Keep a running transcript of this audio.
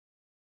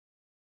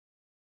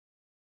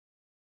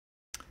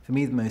For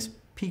me, the most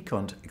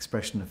piquant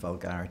expression of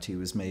vulgarity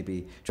was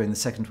maybe during the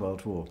Second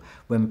World War,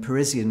 when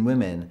Parisian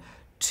women,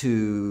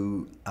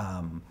 to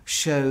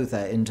show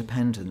their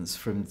independence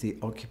from the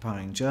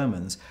occupying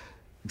Germans,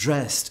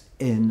 dressed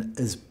in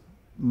as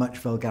much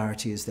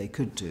vulgarity as they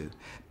could do,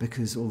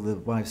 because all the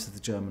wives of the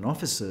German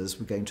officers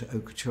were going to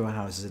haute couture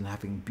houses and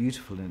having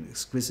beautiful and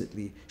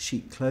exquisitely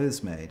chic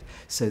clothes made.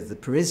 So the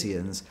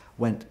Parisians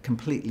went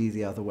completely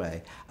the other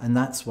way, and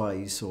that's why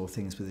you saw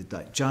things with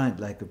like giant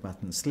leg of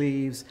mutton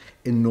sleeves,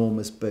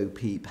 enormous Bo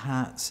Peep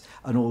hats,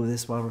 and all of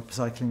this while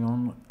cycling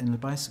on in a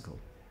bicycle.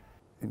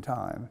 In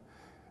time,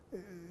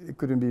 it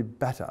couldn't be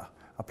better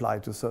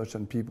applied to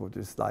certain people.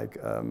 Just like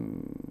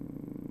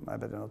I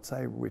better not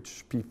say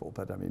which people,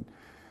 but I mean,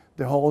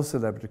 the whole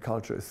celebrity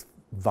culture is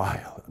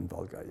vile and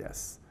vulgar,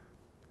 yes.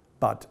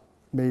 But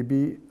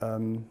maybe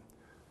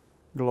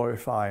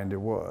glorifying the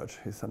word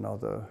is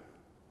another,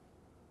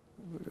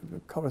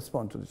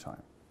 correspond to the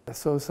time. I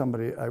saw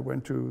somebody, I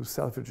went to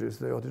Selfridges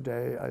the other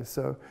day, I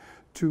saw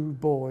two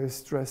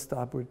boys dressed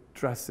up with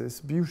dresses,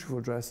 beautiful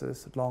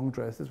dresses, long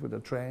dresses with a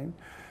train,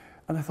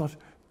 and I thought,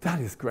 that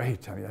is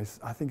great. I mean,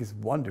 I think it's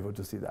wonderful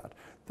to see that.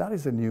 That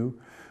is a new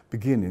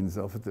beginnings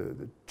of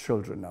the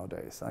children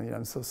nowadays. I mean,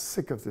 I'm so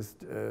sick of this,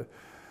 the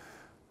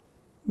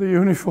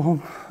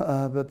uniform,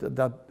 but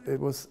that it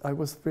was. I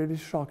was really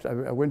shocked.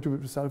 I went to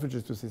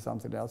Selfridges to see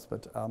something else,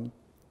 but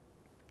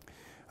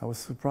I was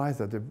surprised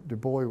that the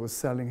boy was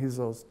selling his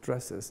those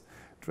dresses,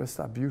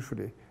 dressed up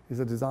beautifully. He's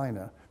a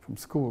designer from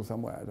school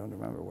somewhere. I don't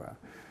remember where.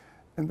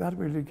 And that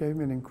really gave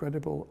me an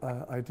incredible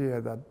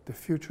idea that the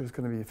future is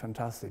going to be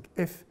fantastic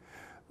if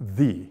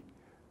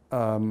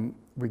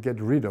we get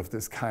rid of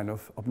this kind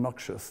of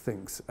obnoxious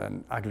things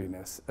and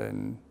ugliness,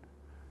 and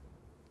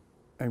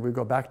we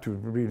go back to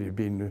really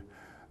being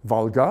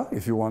vulgar,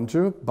 if you want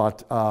to,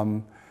 but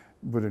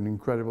with an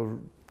incredible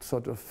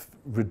sort of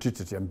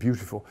rigidity and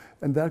beautiful.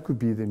 And that could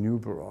be the new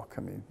Baroque.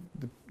 I mean,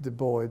 the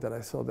boy that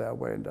I saw there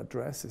wearing that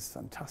dress is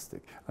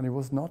fantastic. And it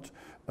was not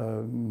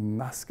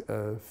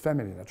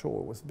feminine at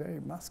all, it was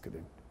very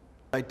masculine.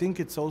 I think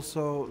it's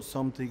also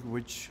something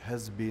which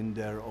has been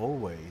there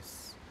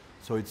always.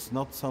 So it's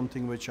not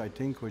something which I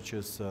think which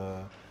is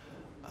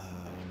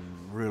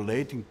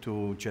relating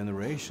to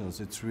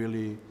generations. It's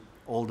really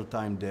all the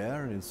time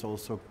there, and it's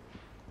also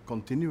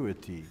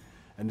continuity.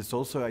 And it's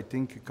also, I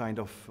think, a kind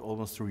of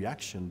almost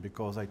reaction,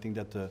 because I think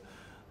that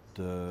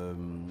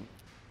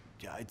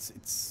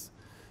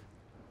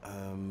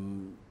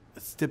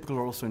it's typical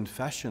also in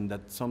fashion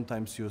that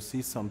sometimes you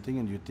see something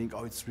and you think,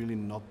 oh, it's really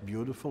not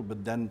beautiful,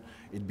 but then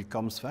it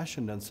becomes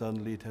fashion, then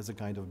suddenly it has a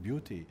kind of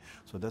beauty.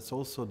 So that's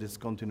also this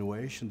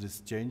continuation,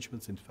 these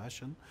changements in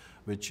fashion,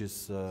 which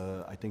is,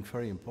 I think,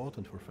 very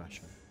important for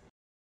fashion.